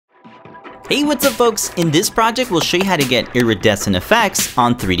Hey, what's up folks? In this project, we'll show you how to get iridescent effects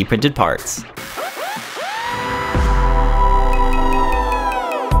on 3D printed parts.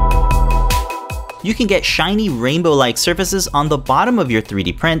 You can get shiny rainbow-like surfaces on the bottom of your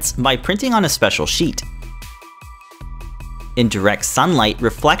 3D prints by printing on a special sheet. In direct sunlight,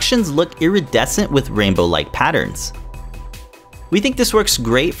 reflections look iridescent with rainbow-like patterns. We think this works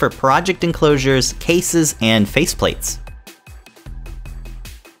great for project enclosures, cases, and faceplates.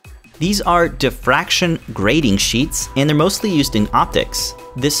 These are diffraction grating sheets, and they're mostly used in optics.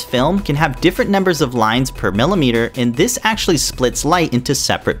 This film can have different numbers of lines per millimeter, and this actually splits light into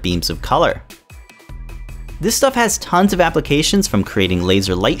separate beams of color. This stuff has tons of applications, from creating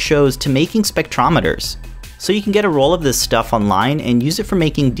laser light shows to making spectrometers. So you can get a roll of this stuff online and use it for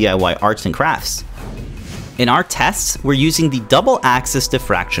making DIY arts and crafts. In our tests, we're using the double-axis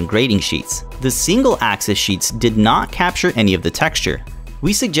diffraction grating sheets. The single-axis sheets did not capture any of the texture.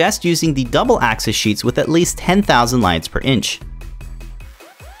 We suggest using the double-axis sheets with at least 10,000 lines per inch.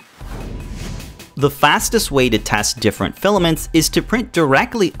 The fastest way to test different filaments is to print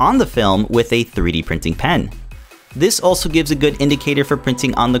directly on the film with a 3D printing pen. This also gives a good indicator for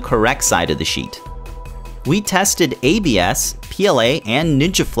printing on the correct side of the sheet. We tested ABS, PLA, and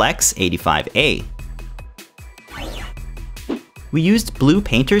NinjaFlex 85A. We used blue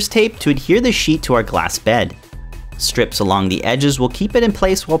painter's tape to adhere the sheet to our glass bed. Strips along the edges will keep it in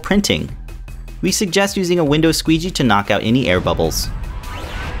place while printing. We suggest using a window squeegee to knock out any air bubbles.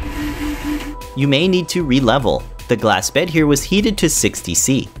 You may need to re-level. The glass bed here was heated to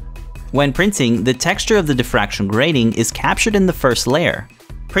 60°C. When printing, the texture of the diffraction grating is captured in the first layer.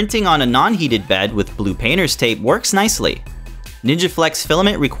 Printing on a non-heated bed with blue painter's tape works nicely. NinjaFlex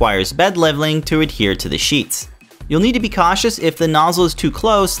filament requires bed leveling to adhere to the sheets. You'll need to be cautious. If the nozzle is too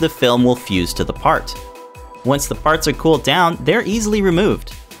close, the film will fuse to the part. Once the parts are cooled down, they're easily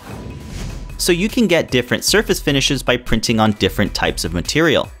removed. So you can get different surface finishes by printing on different types of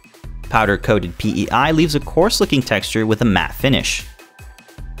material. Powder-coated PEI leaves a coarse-looking texture with a matte finish.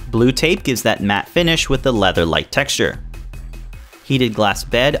 Blue tape gives that matte finish with a leather-like texture. Heated glass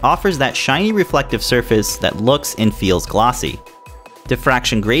bed offers that shiny reflective surface that looks and feels glossy.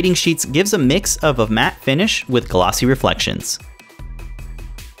 Diffraction grating sheets gives a mix of a matte finish with glossy reflections.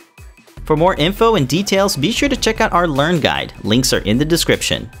 For more info and details, be sure to check out our Learn Guide. Links are in the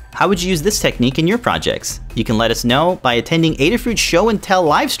description. How would you use this technique in your projects? You can let us know by attending Adafruit's Show and Tell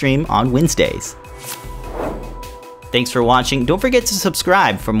livestream on Wednesdays. Thanks for watching. Don't forget to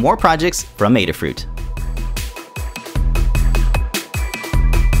subscribe for more projects from Adafruit.